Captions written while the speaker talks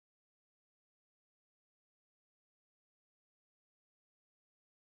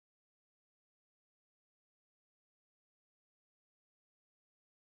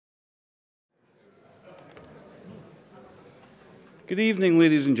Good evening,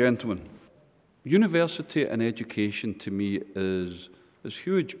 ladies and gentlemen. University and education to me is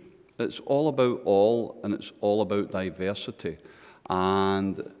huge. It's all about all, and it's all about diversity.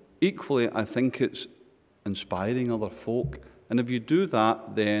 And equally, I think it's inspiring other folk. And if you do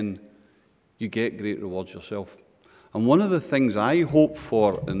that, then you get great rewards yourself. And one of the things I hope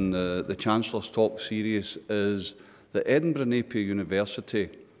for in the Chancellor's Talk series is that Edinburgh Napier University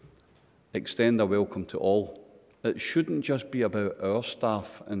extend a welcome to all. It shouldn't just be about our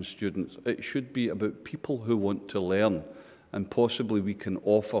staff and students. It should be about people who want to learn, and possibly we can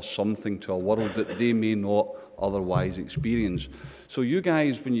offer something to a world that they may not otherwise experience. So you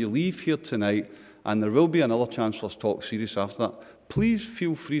guys, when you leave here tonight, and there will be another Chancellor's Talk series after that, please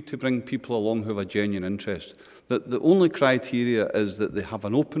feel free to bring people along who have a genuine interest. The only criteria is that they have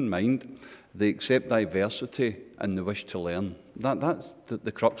an open mind, they accept diversity, and they wish to learn. That's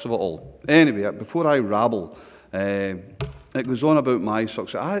the crux of it all. Anyway, before I rabble, it goes on about my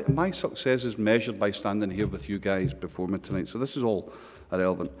success. My success is measured by standing here with you guys before me tonight, so this is all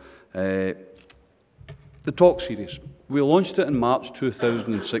irrelevant. The talk series. We launched it in March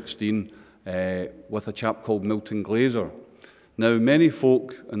 2016 with a chap called Milton Glaser. Now, many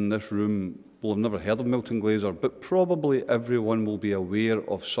folk in this room will have never heard of Milton Glaser, but probably everyone will be aware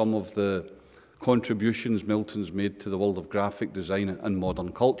of some of the contributions Milton's made to the world of graphic design and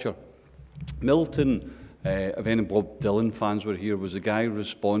modern culture. Milton, if any Bob Dylan fans were here, was the guy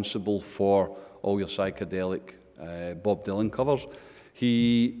responsible for all your psychedelic Bob Dylan covers.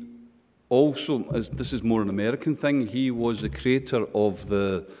 He also, this is more an American thing, he was the creator of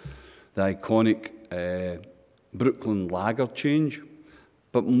the iconic Brooklyn Lager change.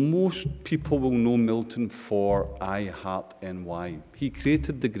 But most people will know Milton for I Heart NY. He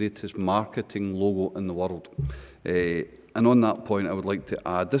created the greatest marketing logo in the world. And on that point, I would like to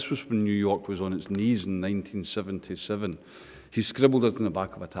add, this was when New York was on its knees in 1977. He scribbled it in the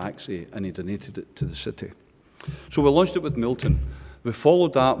back of a taxi and he donated it to the city. So we launched it with Milton. We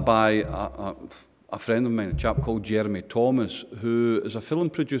followed that by a friend of mine, a chap called Jeremy Thomas, who is a film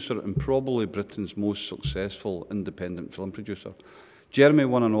producer and probably Britain's most successful independent film producer. Jeremy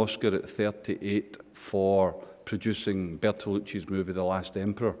won an Oscar at 38 for producing Bertolucci's movie, The Last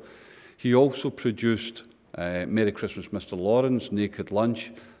Emperor. He also produced Merry Christmas, Mr. Lawrence, Naked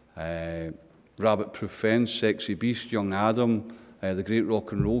Lunch, Rabbit Proof Fence, Sexy Beast, Young Adam, The Great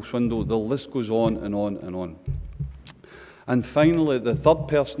Rock and Roll Swindle. The list goes on and on and on. And finally, the third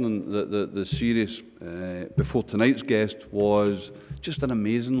person in the series before tonight's guest was just an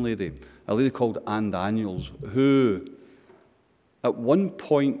amazing lady, a lady called Anne Daniels, who at one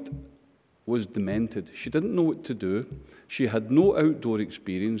point was demented. She didn't know what to do. She had no outdoor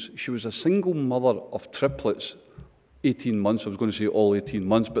experience. She was a single mother of triplets, 18 months. I was going to say all 18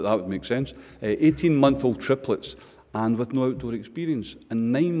 months, but that would make sense. 18-month-old triplets, and with no outdoor experience.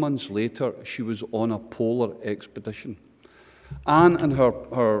 And 9 months later, she was on a polar expedition. Anne and her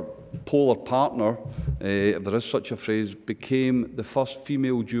polar partner, if there is such a phrase, became the first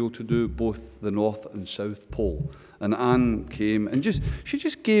female duo to do both the North and South Pole. And Anne came and she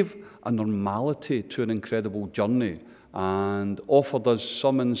just gave a normality to an incredible journey and offered us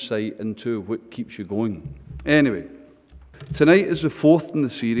some insight into what keeps you going. Anyway, tonight is the fourth in the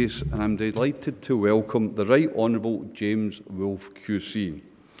series, and I'm delighted to welcome the Right Honourable James Wolffe QC,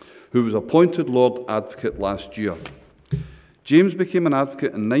 who was appointed Lord Advocate last year. James became an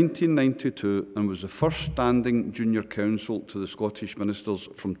advocate in 1992 and was the first standing junior counsel to the Scottish ministers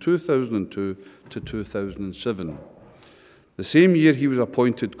from 2002 to 2007. The same year he was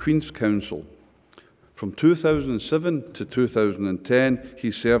appointed Queen's Counsel. From 2007 to 2010, he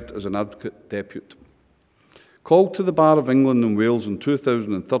served as an advocate depute. Called to the Bar of England and Wales in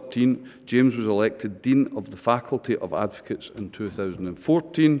 2013, James was elected Dean of the Faculty of Advocates in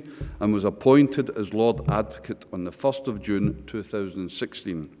 2014 and was appointed as Lord Advocate on the 1st of June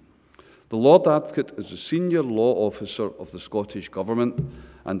 2016. The Lord Advocate is the senior law officer of the Scottish Government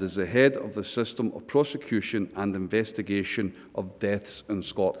and is the head of the system of prosecution and investigation of deaths in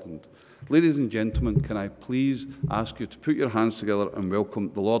Scotland. Ladies and gentlemen, can I please ask you to put your hands together and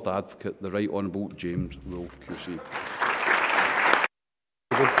welcome the Lord Advocate, the Right Honourable James Wolffe QC.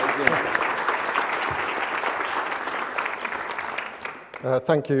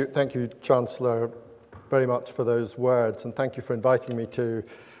 Thank you, Chancellor, very much for those words, and thank you for inviting me to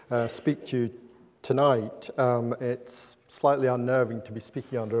speak to you tonight. It's slightly unnerving to be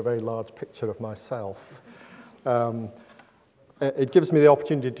speaking under a very large picture of myself. It gives me the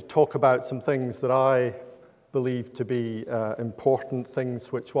opportunity to talk about some things that I believe to be important,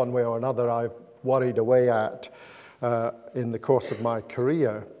 things which one way or another I've worried away at in the course of my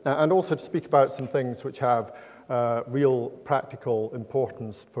career, and also to speak about some things which have real practical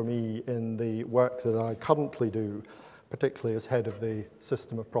importance for me in the work that I currently do, particularly as head of the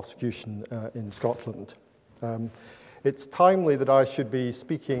system of prosecution in Scotland. It's timely that I should be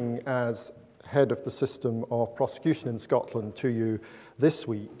speaking as head of the system of prosecution in Scotland to you this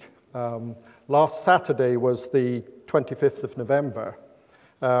week. Last Saturday was the 25th of November,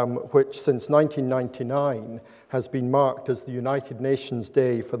 which since 1999 has been marked as the United Nations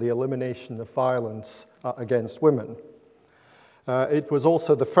Day for the Elimination of Violence against Women. It was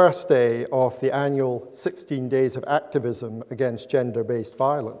also the first day of the annual 16 Days of Activism against Gender-Based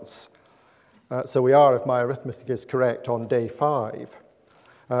Violence. So we are, if my arithmetic is correct, on day 5.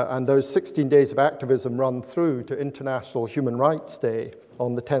 And those 16 days of activism run through to International Human Rights Day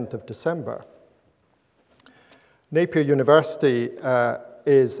on the 10th of December. Napier University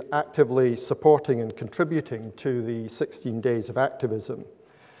is actively supporting and contributing to the 16 days of activism.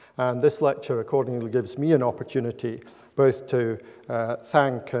 And this lecture accordingly gives me an opportunity both to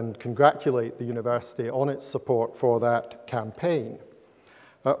thank and congratulate the university on its support for that campaign,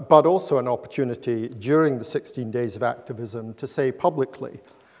 but also an opportunity during the 16 days of activism to say publicly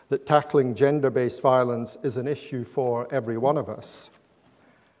that tackling gender-based violence is an issue for every one of us.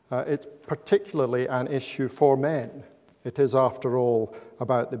 It's particularly an issue for men. It is, after all,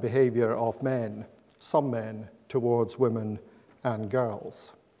 about the behavior of men, some men, towards women and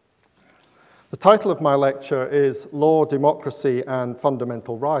girls. The title of my lecture is Law, Democracy and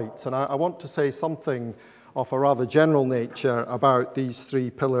Fundamental Rights, and I want to say something of a rather general nature about these three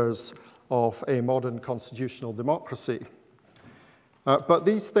pillars of a modern constitutional democracy. But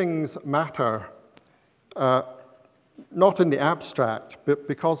these things matter not in the abstract, but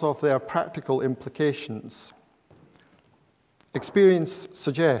because of their practical implications. Experience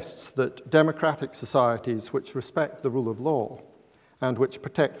suggests that democratic societies which respect the rule of law and which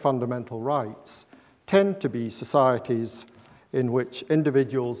protect fundamental rights tend to be societies in which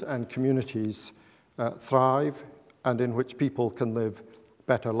individuals and communities thrive and in which people can live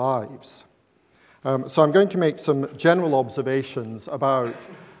better lives. So I'm going to make some general observations about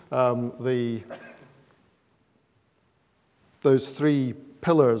those three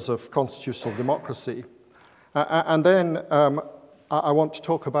pillars of constitutional democracy. And then I want to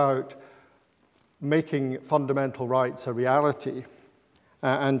talk about making fundamental rights a reality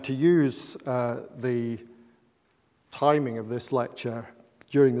and to use the timing of this lecture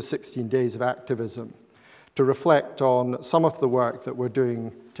during the 16 days of activism to reflect on some of the work that we're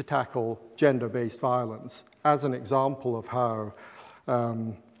doing to tackle gender-based violence as an example of how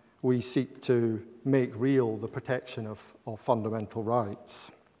we seek to make real the protection of fundamental rights.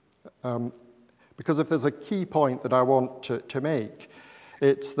 Because if there's a key point that I want to make,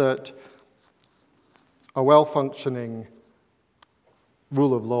 it's that a well-functioning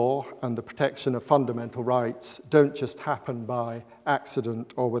rule of law and the protection of fundamental rights don't just happen by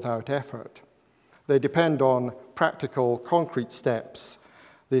accident or without effort. They depend on practical, concrete steps,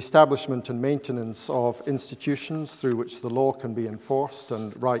 the establishment and maintenance of institutions through which the law can be enforced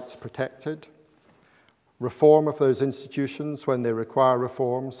and rights protected, reform of those institutions when they require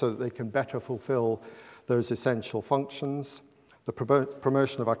reform so that they can better fulfill those essential functions, the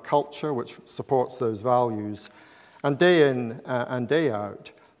promotion of a culture which supports those values, and day in and day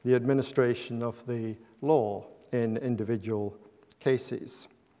out, the administration of the law in individual cases.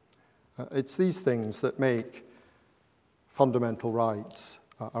 It's these things that make fundamental rights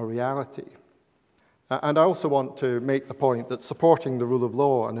a reality. And I also want to make the point that supporting the rule of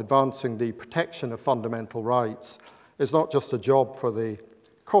law and advancing the protection of fundamental rights is not just a job for the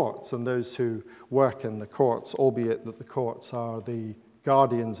courts and those who work in the courts, albeit that the courts are the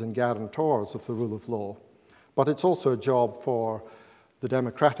guardians and guarantors of the rule of law, but it's also a job for the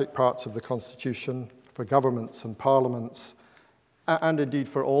democratic parts of the Constitution, for governments and parliaments, and indeed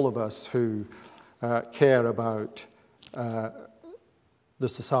for all of us who care about the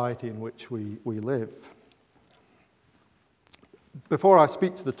society in which we live. Before I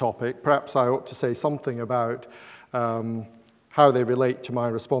speak to the topic, perhaps I ought to say something about how they relate to my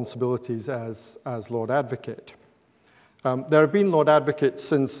responsibilities as Lord Advocate. There have been Lord Advocates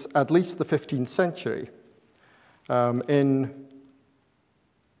since at least the 15th century. In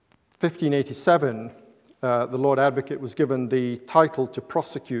 1587, the Lord Advocate was given the title to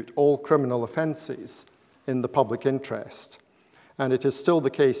prosecute all criminal offences in the public interest. And it is still the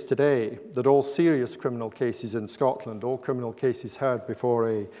case today that all serious criminal cases in Scotland, all criminal cases heard before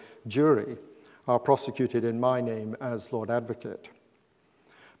a jury, are prosecuted in my name as Lord Advocate.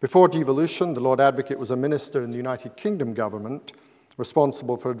 Before devolution, the Lord Advocate was a minister in the United Kingdom government,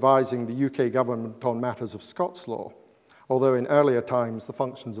 responsible for advising the UK government on matters of Scots law, although in earlier times the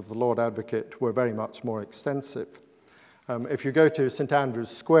functions of the Lord Advocate were very much more extensive. If you go to St Andrew's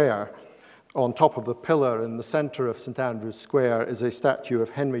Square, on top of the pillar in the centre of St Andrew's Square is a statue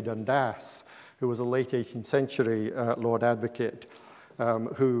of Henry Dundas, who was a late 18th century Lord Advocate,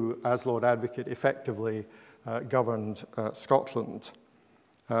 who, as Lord Advocate, effectively governed Scotland.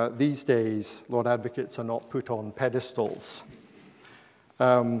 These days, Lord Advocates are not put on pedestals.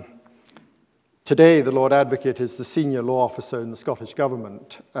 Today, the Lord Advocate is the senior law officer in the Scottish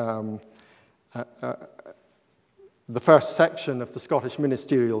Government. The first section of the Scottish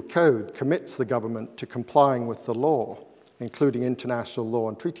Ministerial Code commits the government to complying with the law, including international law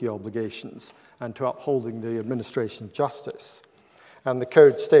and treaty obligations, and to upholding the administration of justice. And the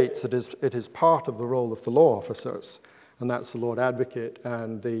code states that it is part of the role of the law officers, and that's the Lord Advocate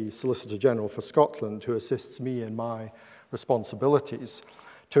and the Solicitor General for Scotland, who assists me in my responsibilities,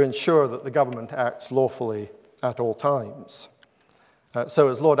 to ensure that the government acts lawfully at all times. So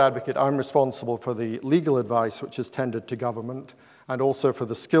as Lord Advocate, I'm responsible for the legal advice which is tendered to government, and also for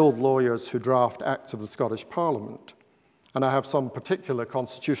the skilled lawyers who draft acts of the Scottish Parliament. And I have some particular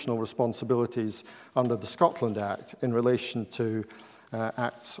constitutional responsibilities under the Scotland Act in relation to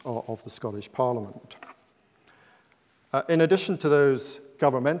acts of the Scottish Parliament. In addition to those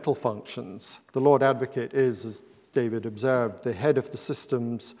governmental functions, the Lord Advocate is, as David observed, the head of the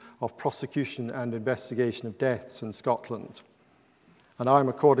systems of prosecution and investigation of deaths in Scotland. And I'm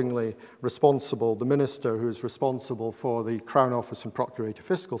accordingly responsible, the minister who is responsible for the Crown Office and Procurator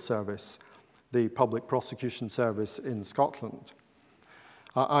Fiscal Service, the public prosecution service in Scotland.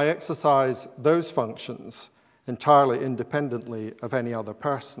 I exercise those functions entirely independently of any other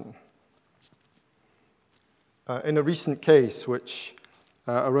person. In a recent case which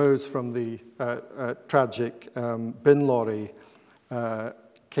arose from the tragic bin lorry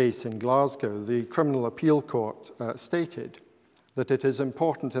case in Glasgow, the Criminal Appeal Court stated that it is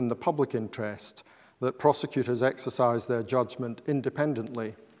important in the public interest that prosecutors exercise their judgment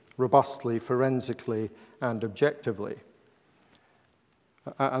independently, robustly, forensically, and objectively.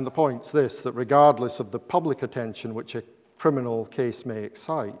 And the point's this, that regardless of the public attention which a criminal case may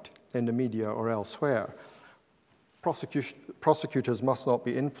excite in the media or elsewhere, prosecutors must not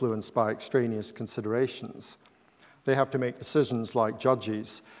be influenced by extraneous considerations. They have to make decisions like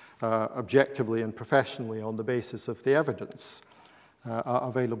judges, objectively and professionally on the basis of the evidence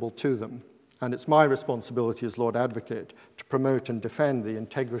available to them. And it's my responsibility as Lord Advocate to promote and defend the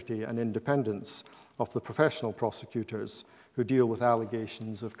integrity and independence of the professional prosecutors who deal with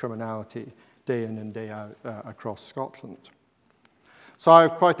allegations of criminality day in and day out across Scotland. So I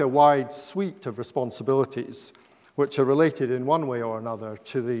have quite a wide suite of responsibilities which are related in one way or another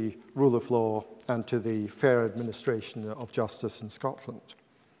to the rule of law and to the fair administration of justice in Scotland.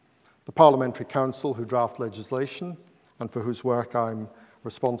 The Parliamentary Council, who draft legislation and for whose work I'm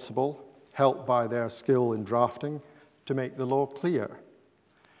responsible, help by their skill in drafting to make the law clear.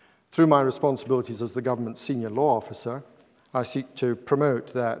 Through my responsibilities as the government's senior law officer, I seek to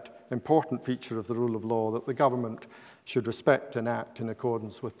promote that important feature of the rule of law, that the government should respect and act in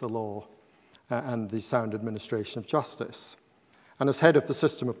accordance with the law and the sound administration of justice. And as head of the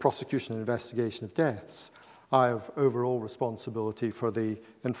system of prosecution and investigation of deaths, I have overall responsibility for the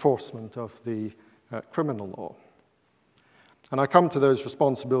enforcement of the criminal law. And I come to those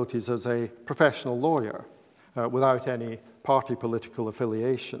responsibilities as a professional lawyer without any party political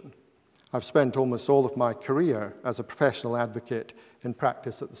affiliation. I've spent almost all of my career as a professional advocate in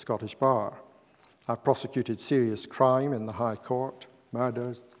practice at the Scottish Bar. I've prosecuted serious crime in the High Court,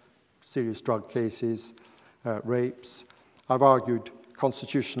 murders, serious drug cases, rapes. I've argued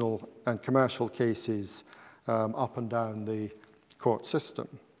constitutional and commercial cases up and down the court system.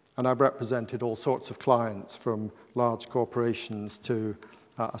 And I've represented all sorts of clients, from large corporations to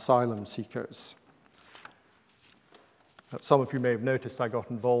asylum seekers. Some of you may have noticed I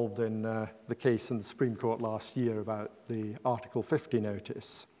got involved in the case in the Supreme Court last year about the Article 50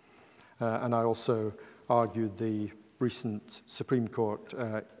 notice. And I also argued the recent Supreme Court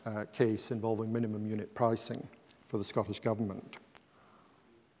case involving minimum unit pricing for the Scottish Government.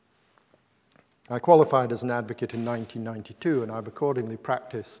 I qualified as an advocate in 1992, and I've accordingly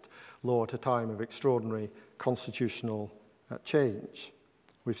practiced law at a time of extraordinary constitutional change.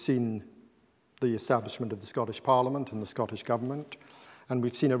 We've seen the establishment of the Scottish Parliament and the Scottish Government, and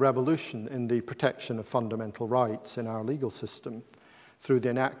we've seen a revolution in the protection of fundamental rights in our legal system through the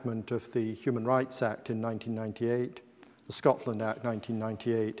enactment of the Human Rights Act in 1998, the Scotland Act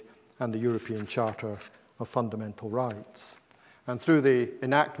 1998, and the European Charter of Fundamental Rights. And through the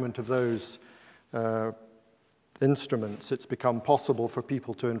enactment of those instruments, it's become possible for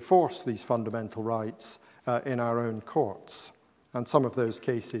people to enforce these fundamental rights in our own courts. And some of those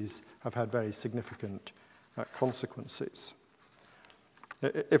cases have had very significant consequences.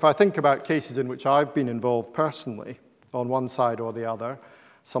 If I think about cases in which I've been involved personally, on one side or the other,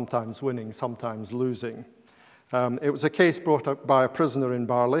 sometimes winning, sometimes losing, it was a case brought up by a prisoner in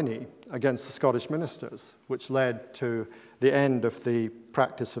Barlinnie against the Scottish ministers, which led to the end of the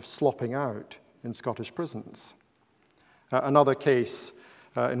practice of slopping out in Scottish prisons. Another case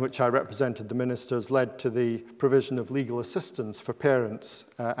in which I represented the ministers led to the provision of legal assistance for parents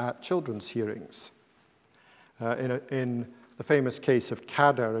at children's hearings. In the famous case of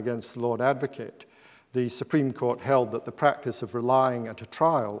Cadder against the Lord Advocate, the Supreme Court held that the practice of relying at a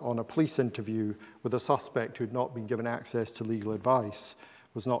trial on a police interview with a suspect who had not been given access to legal advice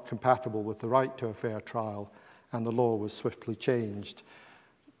was not compatible with the right to a fair trial, and the law was swiftly changed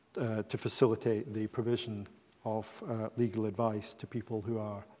to facilitate the provision of legal advice to people who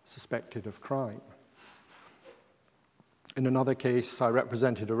are suspected of crime. In another case, I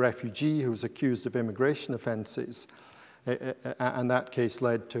represented a refugee who was accused of immigration offences, and that case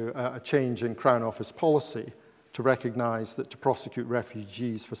led to a change in Crown Office policy to recognise that to prosecute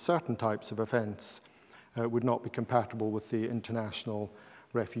refugees for certain types of offence would not be compatible with the International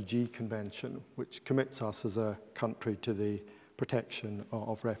Refugee Convention, which commits us as a country to the protection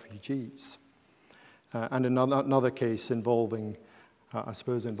of refugees. And in another case involving, I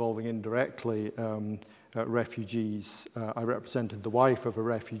suppose involving indirectly refugees, I represented the wife of a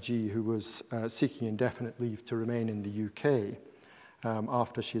refugee who was seeking indefinite leave to remain in the UK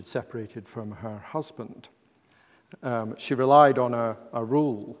after she had separated from her husband. She relied on a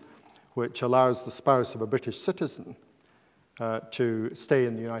rule which allows the spouse of a British citizen to stay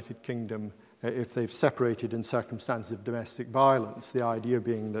in the United Kingdom if they've separated in circumstances of domestic violence, the idea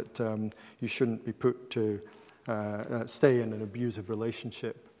being that you shouldn't be put to stay in an abusive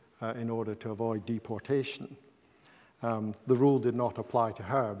relationship in order to avoid deportation. The rule did not apply to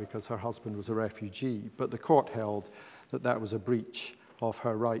her because her husband was a refugee, but the court held that that was a breach of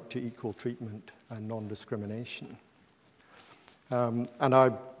her right to equal treatment and non-discrimination. And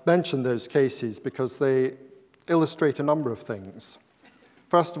I mention those cases because they illustrate a number of things.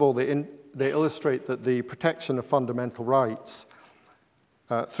 First of all, they illustrate that the protection of fundamental rights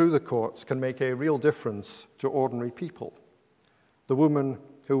through the courts can make a real difference to ordinary people. The woman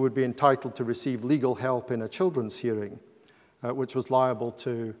who would be entitled to receive legal help in a children's hearing, which was liable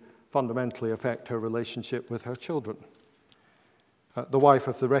to fundamentally affect her relationship with her children. The wife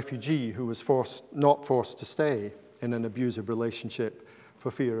of the refugee who was not forced to stay in an abusive relationship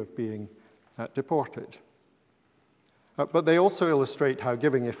for fear of being deported. But they also illustrate how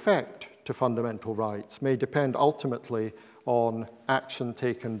giving effect to fundamental rights may depend ultimately on action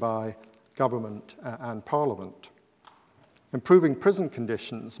taken by government and Parliament. Improving prison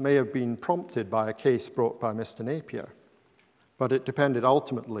conditions may have been prompted by a case brought by Mr. Napier, but it depended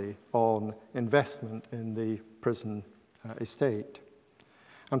ultimately on investment in the prison estate.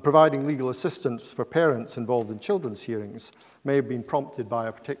 And providing legal assistance for parents involved in children's hearings may have been prompted by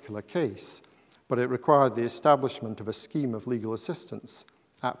a particular case, but it required the establishment of a scheme of legal assistance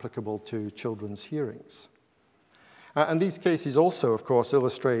applicable to children's hearings. And these cases also, of course,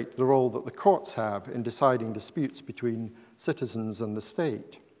 illustrate the role that the courts have in deciding disputes between citizens and the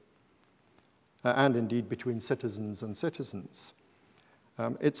state, and indeed between citizens and citizens.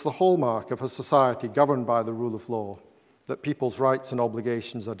 It's the hallmark of a society governed by the rule of law that people's rights and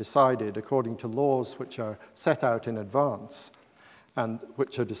obligations are decided according to laws which are set out in advance and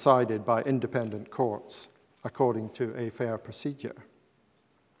which are decided by independent courts according to a fair procedure.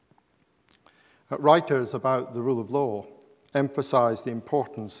 Writers about the rule of law emphasize the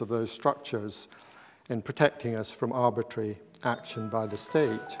importance of those structures in protecting us from arbitrary action by the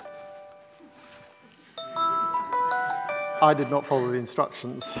state. I did not follow the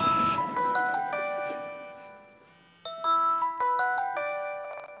instructions.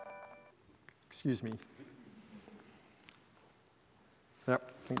 Excuse me. Yep,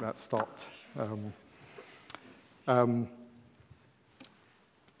 I think that stopped.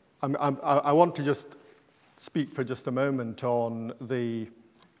 I want to just speak for just a moment on the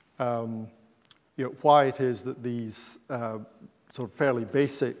why it is that these sort of fairly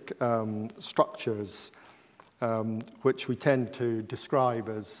basic structures, which we tend to describe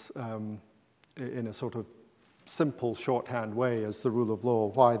as in a sort of simple shorthand way as the rule of law,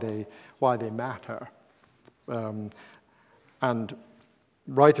 why they matter. And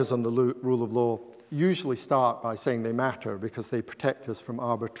writers on the rule of law usually start by saying they matter because they protect us from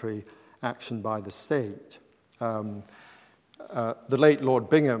arbitrary action by the state. The late Lord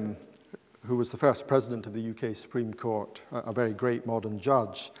Bingham, who was the first president of the UK Supreme Court, a very great modern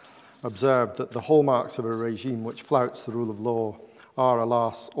judge, observed that the hallmarks of a regime which flouts the rule of law are,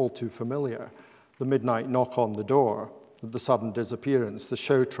 alas, all too familiar. The midnight knock on the door, the sudden disappearance, the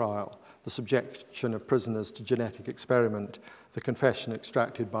show trial, the subjection of prisoners to genetic experiment, the confession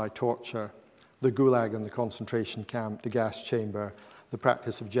extracted by torture, the gulag and the concentration camp, the gas chamber, the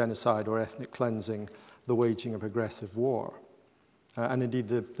practice of genocide or ethnic cleansing, the waging of aggressive war. And indeed,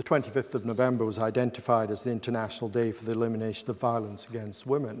 the 25th of November was identified as the International Day for the Elimination of Violence Against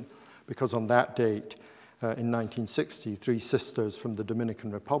Women, because on that date, in 1960, 3 sisters from the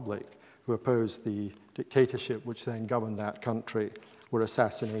Dominican Republic who opposed the dictatorship which then governed that country were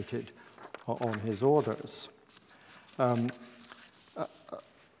assassinated on his orders.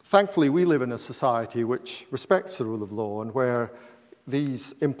 Thankfully, we live in a society which respects the rule of law and where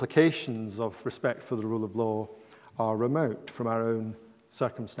these implications of respect for the rule of law are remote from our own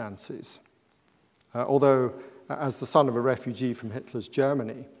circumstances. Although, as the son of a refugee from Hitler's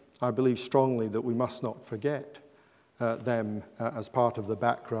Germany, I believe strongly that we must not forget them as part of the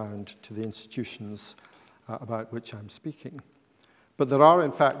background to the institutions about which I'm speaking. But there are,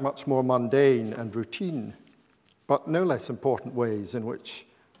 in fact, much more mundane and routine, but no less important ways in which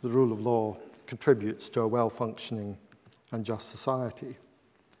the rule of law contributes to a well-functioning and just society.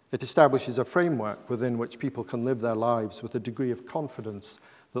 It establishes a framework within which people can live their lives with a degree of confidence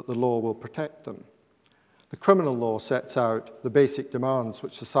that the law will protect them. The criminal law sets out the basic demands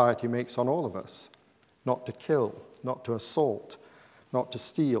which society makes on all of us: not to kill, not to assault, not to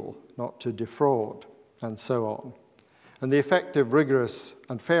steal, not to defraud, and so on. And the effective, rigorous,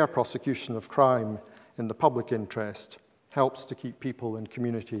 and fair prosecution of crime in the public interest helps to keep people and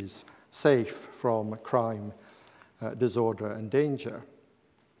communities safe from crime, disorder, and danger.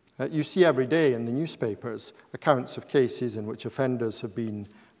 You see every day in the newspapers accounts of cases in which offenders have been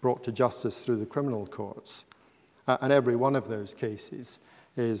brought to justice through the criminal courts. And every one of those cases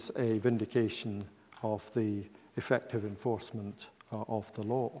is a vindication of the effective enforcement of the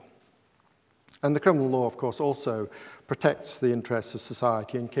law. And the criminal law, of course, also protects the interests of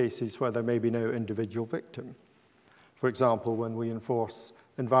society in cases where there may be no individual victim. For example, when we enforce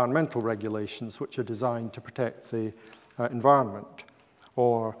environmental regulations which are designed to protect the environment,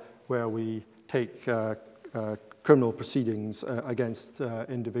 or where we take criminal proceedings against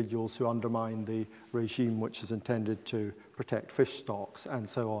individuals who undermine the regime which is intended to protect fish stocks, and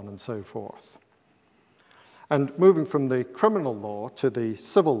so on and so forth. And moving from the criminal law to the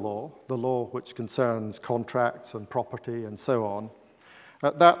civil law, the law which concerns contracts and property and so on,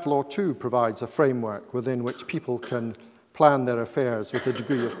 that law too provides a framework within which people can plan their affairs with a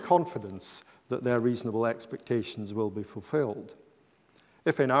degree of confidence that their reasonable expectations will be fulfilled.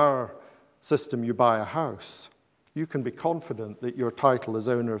 If in our system you buy a house, you can be confident that your title as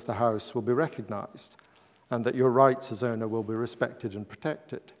owner of the house will be recognized and that your rights as owner will be respected and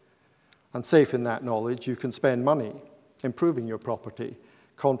protected. And safe in that knowledge, you can spend money improving your property,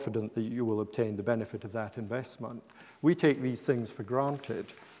 confident that you will obtain the benefit of that investment. We take these things for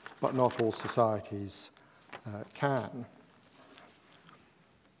granted, but not all societies can.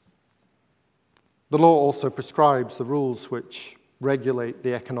 The law also prescribes the rules which regulate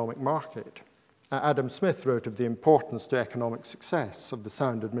the economic market. Adam Smith wrote of the importance to economic success of the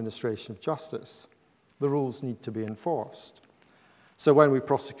sound administration of justice. The rules need to be enforced. So when we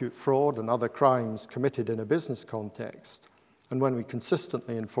prosecute fraud and other crimes committed in a business context, and when we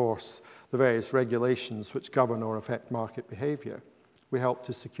consistently enforce the various regulations which govern or affect market behavior, we help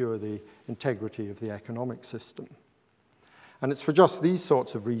to secure the integrity of the economic system. And it's for just these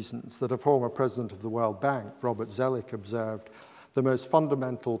sorts of reasons that a former president of the World Bank, Robert Zoellick, observed the most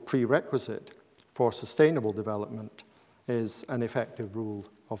fundamental prerequisite for sustainable development is an effective rule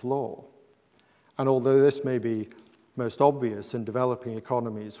of law. And although this may be most obvious in developing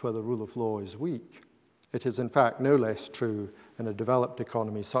economies where the rule of law is weak, it is in fact no less true in a developed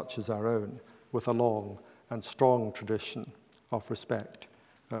economy such as our own, with a long and strong tradition of respect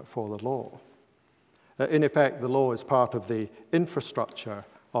for the law. In effect, the law is part of the infrastructure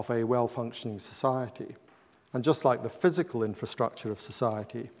of a well-functioning society. And just like the physical infrastructure of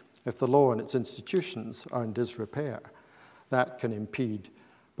society, if the law and its institutions are in disrepair, that can impede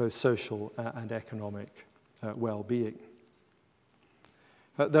both social and economic well-being.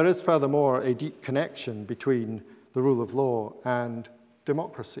 There is furthermore a deep connection between the rule of law and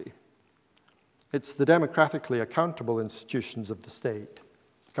democracy. It's the democratically accountable institutions of the state,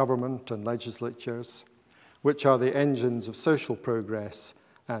 government and legislatures, which are the engines of social progress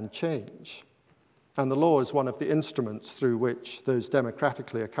and change. And the law is one of the instruments through which those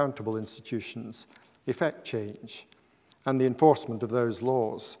democratically accountable institutions effect change. And the enforcement of those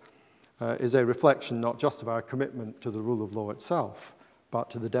laws is a reflection not just of our commitment to the rule of law itself, but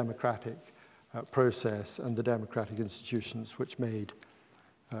to the democratic process and the democratic institutions which made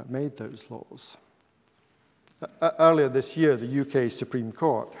those laws. Earlier this year, the UK Supreme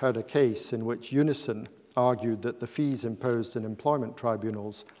Court heard a case in which Unison argued that the fees imposed in employment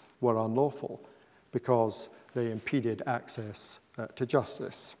tribunals were unlawful because they impeded access to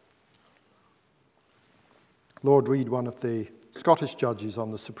justice. Lord Reid, one of the Scottish judges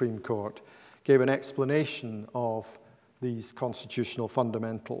on the Supreme Court, gave an explanation of these constitutional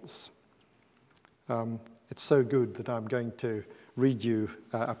fundamentals. It's so good that I'm going to read you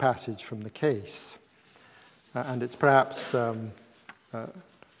a passage from the case. And it's perhaps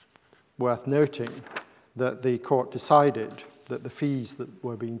worth noting that the court decided that the fees that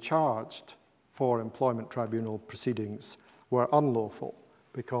were being charged for employment tribunal proceedings were unlawful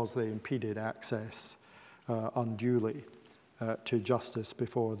because they impeded access unduly to justice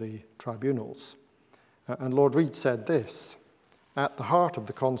before the tribunals. And Lord Reid said this: "At the heart of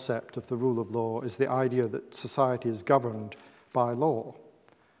the concept of the rule of law is the idea that society is governed by law.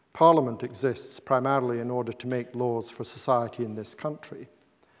 Parliament exists primarily in order to make laws for society in this country.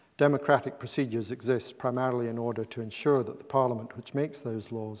 Democratic procedures exist primarily in order to ensure that the Parliament which makes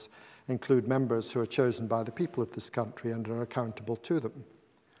those laws include members who are chosen by the people of this country and are accountable to them.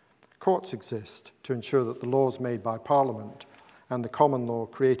 Courts exist to ensure that the laws made by Parliament and the common law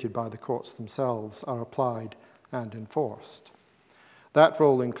created by the courts themselves are applied and enforced. That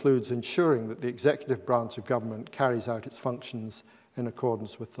role includes ensuring that the executive branch of government carries out its functions in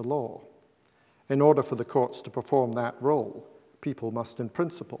accordance with the law. In order for the courts to perform that role, people must in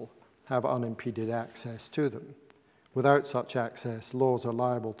principle have unimpeded access to them. Without such access, laws are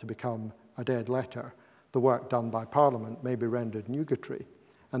liable to become a dead letter. The work done by Parliament may be rendered nugatory,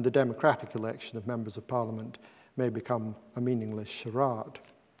 and the democratic election of members of Parliament may become a meaningless charade.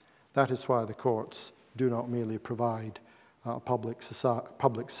 That is why the courts do not merely provide a public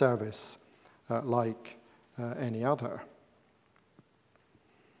service like any other."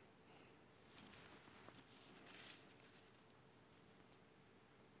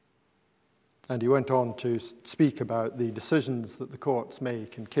 And he went on to speak about the decisions that the courts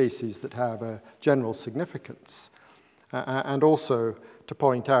make in cases that have a general significance, and also to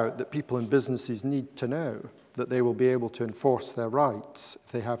point out that people and businesses need to know that they will be able to enforce their rights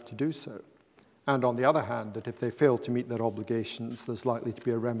if they have to do so. And on the other hand, that if they fail to meet their obligations, there's likely to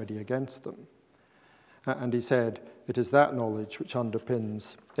be a remedy against them. And he said, "It is that knowledge which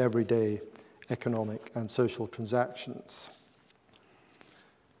underpins everyday economic and social transactions."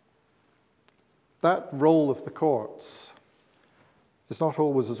 That role of the courts is not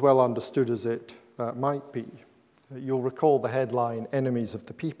always as well understood as it might be. You'll recall the headline, "Enemies of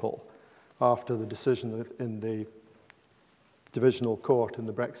the People," after the decision in the divisional court in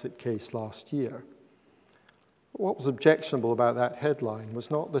the Brexit case last year. What was objectionable about that headline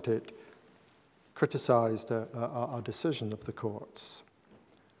was not that it criticised a decision of the courts,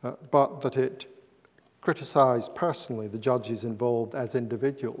 but that it criticised personally the judges involved as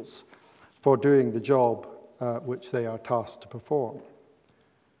individuals for doing the job which they are tasked to perform.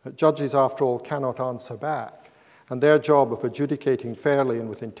 Judges, after all, cannot answer back, and their job of adjudicating fairly and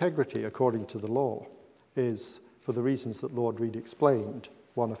with integrity according to the law is, for the reasons that Lord Reid explained,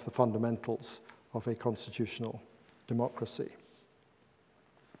 one of the fundamentals of a constitutional democracy.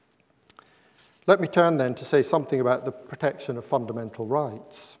 Let me turn then to say something about the protection of fundamental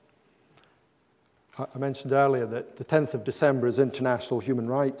rights. I mentioned earlier that the 10th of December is International Human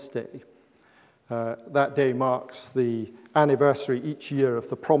Rights Day. That day marks the anniversary each year of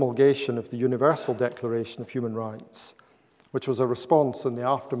the promulgation of the Universal Declaration of Human Rights, which was a response in the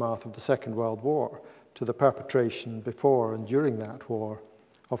aftermath of the Second World War to the perpetration before and during that war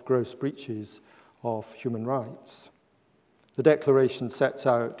of gross breaches of human rights. The Declaration sets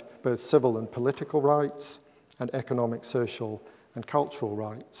out both civil and political rights and economic, social, and cultural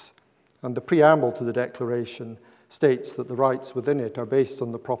rights. And the preamble to the Declaration states that the rights within it are based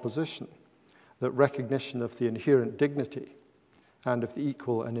on the proposition that recognition of the inherent dignity and of the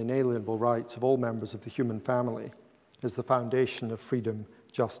equal and inalienable rights of all members of the human family is the foundation of freedom,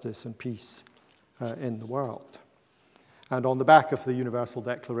 justice, and peace in the world. And on the back of the Universal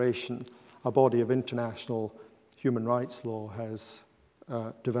Declaration, a body of international human rights law has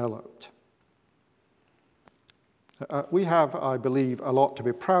developed. We have, I believe, a lot to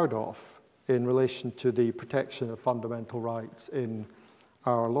be proud of in relation to the protection of fundamental rights in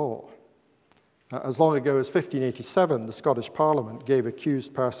our law. As long ago as 1587, the Scottish Parliament gave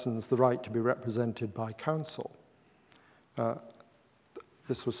accused persons the right to be represented by counsel.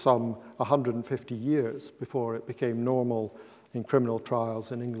 This was some 150 years before it became normal in criminal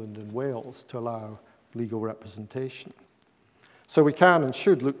trials in England and Wales to allow legal representation. So we can and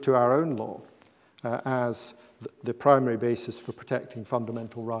should look to our own law as the primary basis for protecting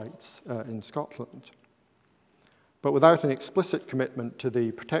fundamental rights in Scotland. But without an explicit commitment to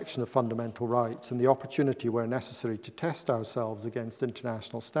the protection of fundamental rights and the opportunity where necessary to test ourselves against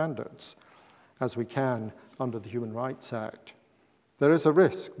international standards, as we can under the Human Rights Act, there is a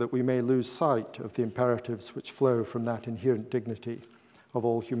risk that we may lose sight of the imperatives which flow from that inherent dignity of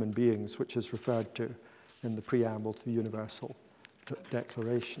all human beings, which is referred to in the preamble to the Universal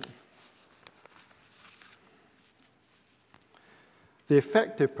Declaration. The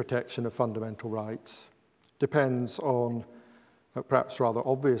effective protection of fundamental rights depends on, perhaps rather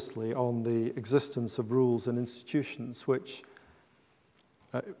obviously, on the existence of rules and institutions which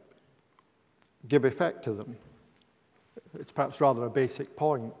give effect to them. It's perhaps rather a basic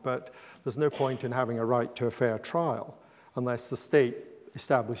point, but there's no point in having a right to a fair trial unless the state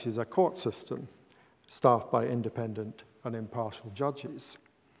establishes a court system staffed by independent and impartial judges.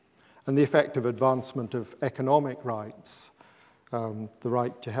 And the effective advancement of economic rights, the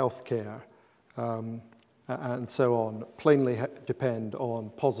right to health care, and so on, plainly depend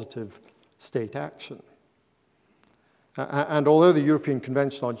on positive state action. And although the European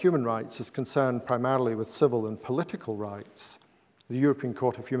Convention on Human Rights is concerned primarily with civil and political rights, the European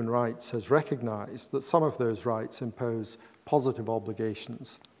Court of Human Rights has recognized that some of those rights impose positive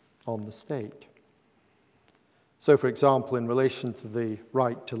obligations on the state. So, for example, in relation to the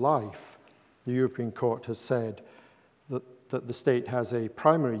right to life, the European Court has said that the state has a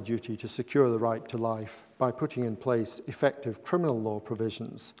primary duty to secure the right to life by putting in place effective criminal law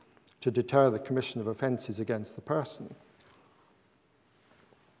provisions to deter the commission of offences against the person,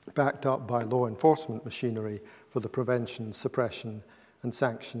 backed up by law enforcement machinery for the prevention, suppression, and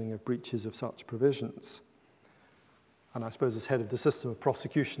sanctioning of breaches of such provisions. And I suppose as head of the system of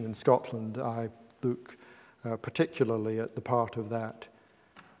prosecution in Scotland, I look particularly at the part of that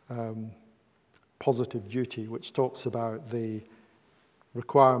positive duty which talks about the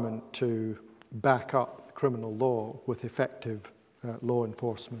requirement to back up criminal law with effective law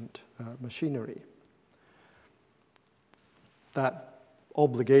enforcement machinery. That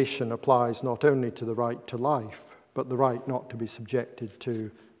obligation applies not only to the right to life, but the right not to be subjected to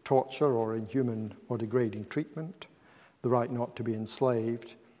torture or inhuman or degrading treatment, the right not to be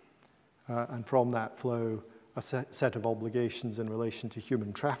enslaved, and from that flow a set of obligations in relation to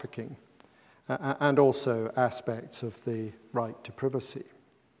human trafficking, and also aspects of the right to privacy.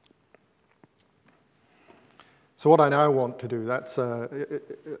 So what I now want to do, that's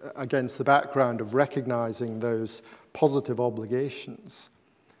against the background of recognizing those positive obligations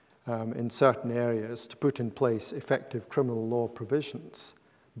in certain areas to put in place effective criminal law provisions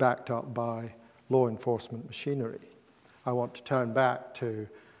backed up by law enforcement machinery. I want to turn back to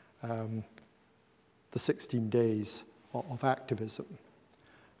the 16 days of activism.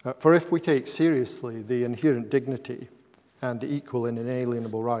 For if we take seriously the inherent dignity and the equal and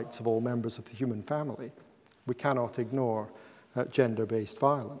inalienable rights of all members of the human family, we cannot ignore gender-based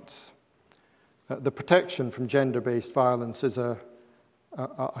violence. The protection from gender-based violence is a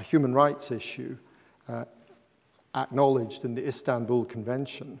human rights issue acknowledged in the Istanbul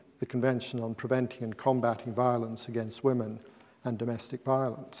Convention, the Convention on Preventing and Combating Violence Against Women and Domestic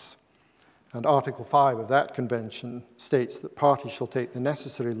Violence. And Article 5 of that convention states that parties shall take the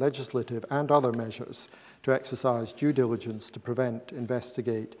necessary legislative and other measures to exercise due diligence to prevent,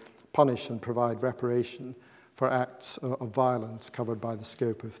 investigate, punish, and provide reparation for acts of violence covered by the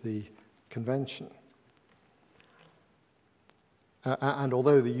scope of the convention. And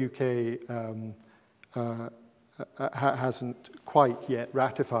although the UK hasn't quite yet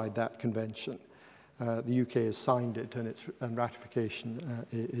ratified that convention, the UK has signed it, and ratification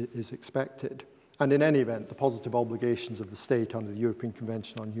is expected. And in any event, the positive obligations of the state under the European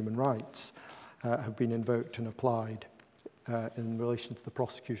Convention on Human Rights have been invoked and applied in relation to the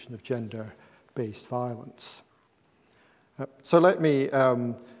prosecution of gender-based violence. So let me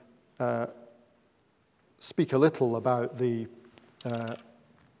speak a little about the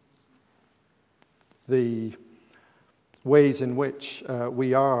ways in which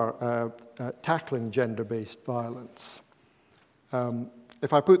we are tackling gender-based violence.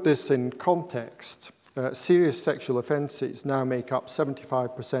 If I put this in context, serious sexual offences now make up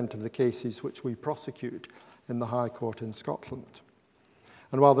 75% of the cases which we prosecute in the High Court in Scotland.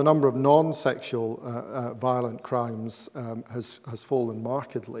 And while the number of non-sexual violent crimes has fallen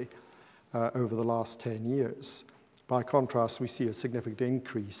markedly over the last 10 years, by contrast, we see a significant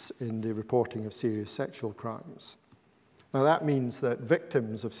increase in the reporting of serious sexual crimes. Now, that means that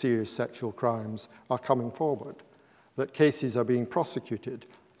victims of serious sexual crimes are coming forward, that cases are being prosecuted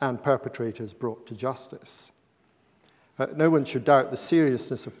and perpetrators brought to justice. No one should doubt the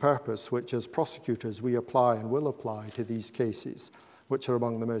seriousness of purpose which, as prosecutors, we apply and will apply to these cases, which are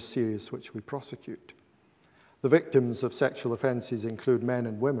among the most serious which we prosecute. The victims of sexual offences include men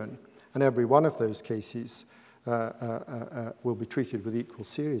and women, and every one of those cases will be treated with equal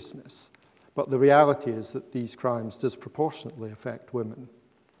seriousness. But the reality is that these crimes disproportionately affect women.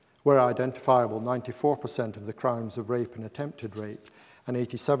 Where identifiable, 94% of the crimes of rape and attempted rape, and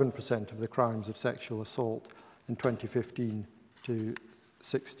 87% of the crimes of sexual assault in 2015 to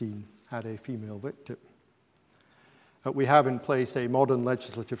 16 had a female victim. We have in place a modern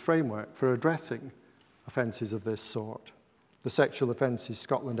legislative framework for addressing offences of this sort. The Sexual Offences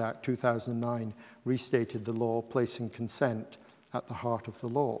Scotland Act 2009 restated the law, placing consent at the heart of the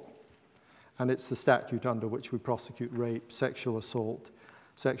law. And it's the statute under which we prosecute rape, sexual assault,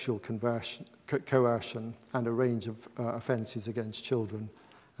 sexual coercion, and a range of offences against children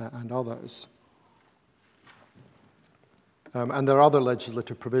and others. And there are other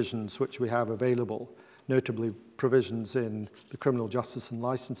legislative provisions which we have available, notably provisions in the Criminal Justice and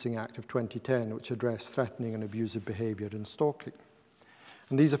Licensing Act of 2010, which address threatening and abusive behaviour and stalking.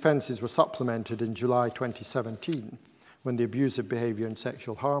 And these offences were supplemented in July 2017, when the Abusive Behaviour and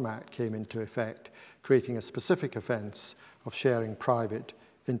Sexual Harm Act came into effect, creating a specific offence of sharing private,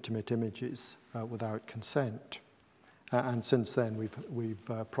 intimate images without consent. And since then,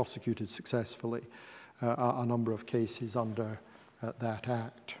 we've prosecuted successfully a number of cases under that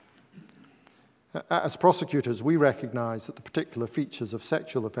act. As prosecutors, we recognise that the particular features of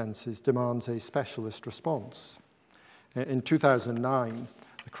sexual offences demands a specialist response. In 2009,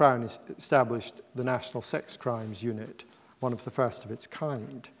 the Crown established the National Sex Crimes Unit, one of the first of its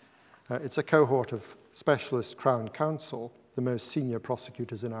kind. It's a cohort of specialist Crown Counsel, the most senior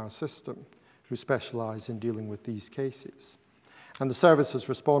prosecutors in our system, who specialise in dealing with these cases. And the service has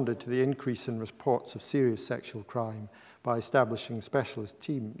responded to the increase in reports of serious sexual crime by establishing specialist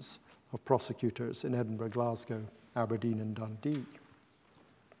teams of prosecutors in Edinburgh, Glasgow, Aberdeen, and Dundee.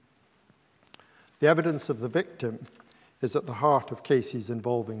 The evidence of the victim is at the heart of cases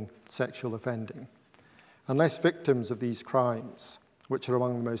involving sexual offending. Unless victims of these crimes, which are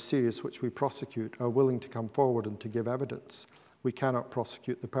among the most serious which we prosecute, are willing to come forward and to give evidence, we cannot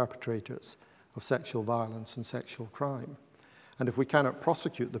prosecute the perpetrators of sexual violence and sexual crime. And if we cannot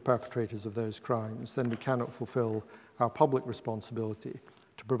prosecute the perpetrators of those crimes, then we cannot fulfill our public responsibility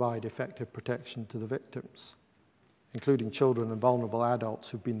to provide effective protection to the victims, including children and vulnerable adults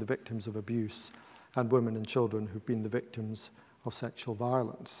who've been the victims of abuse, and women and children who've been the victims of sexual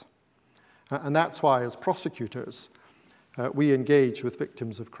violence. And that's why, as prosecutors, we engage with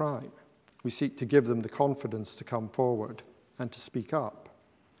victims of crime. We seek to give them the confidence to come forward and to speak up,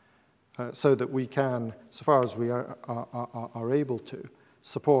 so that we can, so far as we are able to,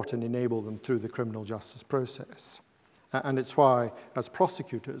 support and enable them through the criminal justice process. And it's why, as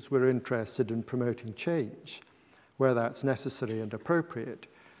prosecutors, we're interested in promoting change where that's necessary and appropriate,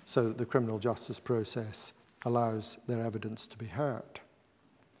 so that the criminal justice process allows their evidence to be heard.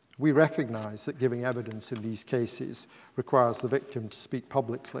 We recognise that giving evidence in these cases requires the victim to speak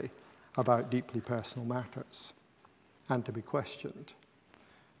publicly about deeply personal matters and to be questioned.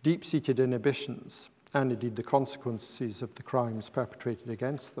 Deep-seated inhibitions, and indeed the consequences of the crimes perpetrated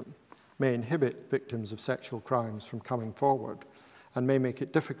against them, may inhibit victims of sexual crimes from coming forward and may make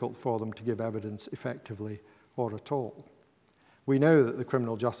it difficult for them to give evidence effectively or at all. We know that the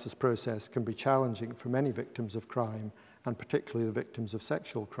criminal justice process can be challenging for many victims of crime, and particularly the victims of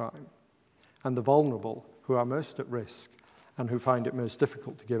sexual crime. And the vulnerable, who are most at risk and who find it most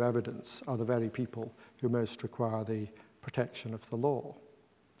difficult to give evidence, are the very people who most require the protection of the law.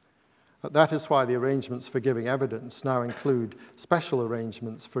 That is why the arrangements for giving evidence now include special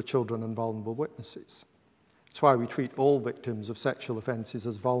arrangements for children and vulnerable witnesses. It's why we treat all victims of sexual offences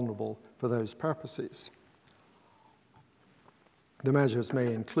as vulnerable for those purposes. The measures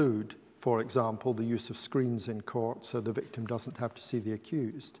may include, for example, the use of screens in court so the victim doesn't have to see the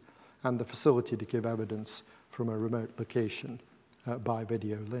accused, and the facility to give evidence from a remote location by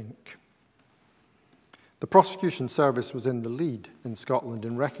video link. The prosecution service was in the lead in Scotland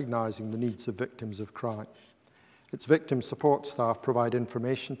in recognising the needs of victims of crime. Its victim support staff provide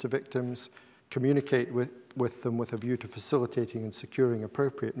information to victims, communicate with them with a view to facilitating and securing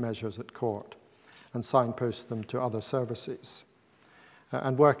appropriate measures at court, and signpost them to other services.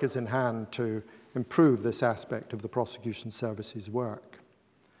 And work is in hand to improve this aspect of the prosecution service's work.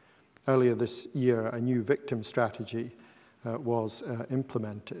 Earlier this year, a new victim strategy was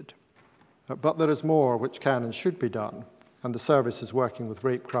implemented. But there is more which can and should be done, and the service is working with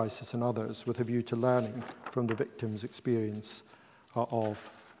Rape Crisis and others with a view to learning from the victim's experience of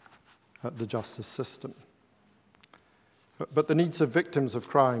the justice system. But the needs of victims of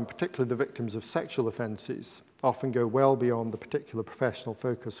crime, particularly the victims of sexual offences, often go well beyond the particular professional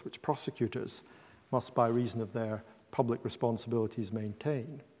focus which prosecutors must, by reason of their public responsibilities,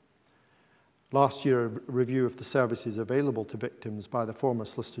 maintain. Last year, a review of the services available to victims by the former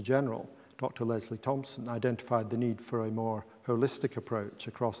Solicitor General, Dr. Leslie Thompson, identified the need for a more holistic approach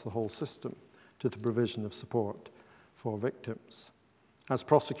across the whole system to the provision of support for victims. As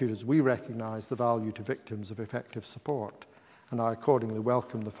prosecutors, we recognise the value to victims of effective support, and I accordingly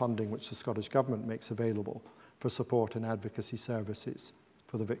welcome the funding which the Scottish Government makes available for support and advocacy services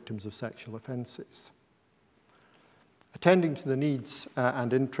for the victims of sexual offences. Attending to the needs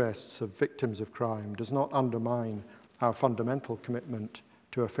and interests of victims of crime does not undermine our fundamental commitment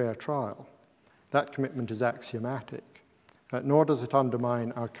to a fair trial. That commitment is axiomatic, nor does it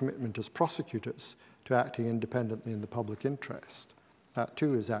undermine our commitment as prosecutors to acting independently in the public interest. That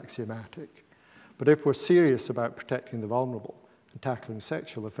too is axiomatic. But if we're serious about protecting the vulnerable and tackling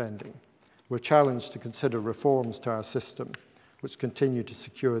sexual offending, we're challenged to consider reforms to our system which continue to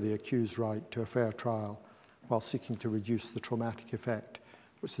secure the accused's right to a fair trial while seeking to reduce the traumatic effect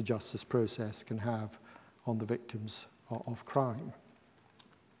which the justice process can have on the victims of crime.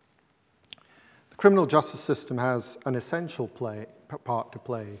 The criminal justice system has an essential part to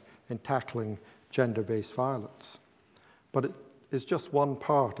play in tackling gender-based violence, but it is just one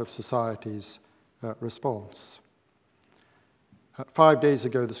part of society's response. 5 days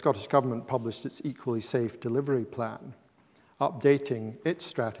ago, the Scottish Government published its Equally Safe Delivery Plan, updating its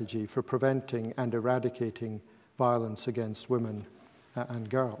strategy for preventing and eradicating violence against women and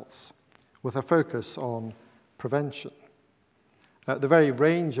girls, with a focus on prevention. The very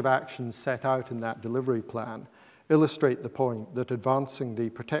range of actions set out in that delivery plan illustrate the point that advancing the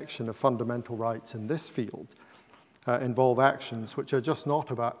protection of fundamental rights in this field involve actions which are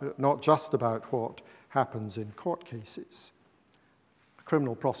not just about what happens in court cases. A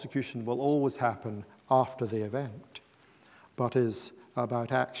criminal prosecution will always happen after the event, but is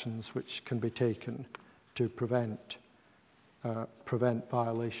about actions which can be taken to prevent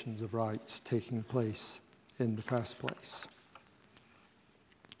violations of rights taking place in the first place.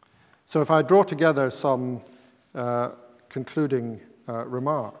 So if I draw together some concluding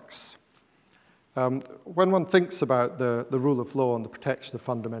remarks, when one thinks about the rule of law and the protection of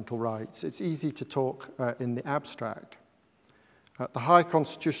fundamental rights, it's easy to talk in the abstract. The high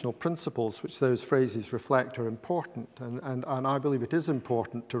constitutional principles which those phrases reflect are important, and I believe it is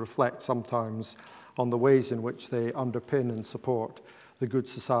important to reflect sometimes on the ways in which they underpin and support the good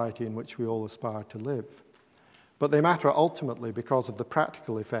society in which we all aspire to live. But they matter ultimately because of the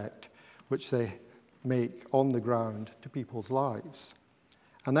practical effect which they make on the ground to people's lives.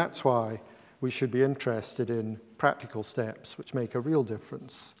 And that's why we should be interested in practical steps which make a real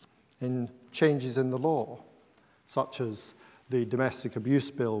difference, in changes in the law, such as the Domestic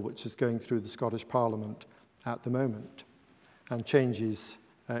Abuse Bill, which is going through the Scottish Parliament at the moment, and changes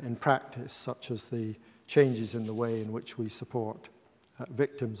in practice, such as the changes in the way in which we support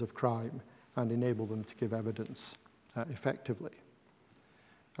victims of crime and enable them to give evidence effectively.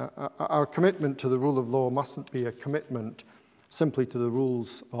 Our commitment to the rule of law mustn't be a commitment simply to the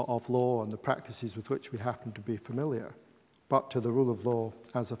rules of law and the practices with which we happen to be familiar, but to the rule of law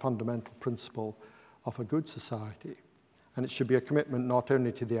as a fundamental principle of a good society. And it should be a commitment not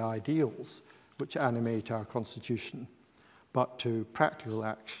only to the ideals which animate our Constitution, but to practical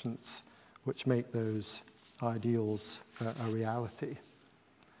actions which make those ideals a reality.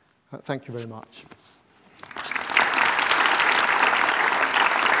 Thank you very much.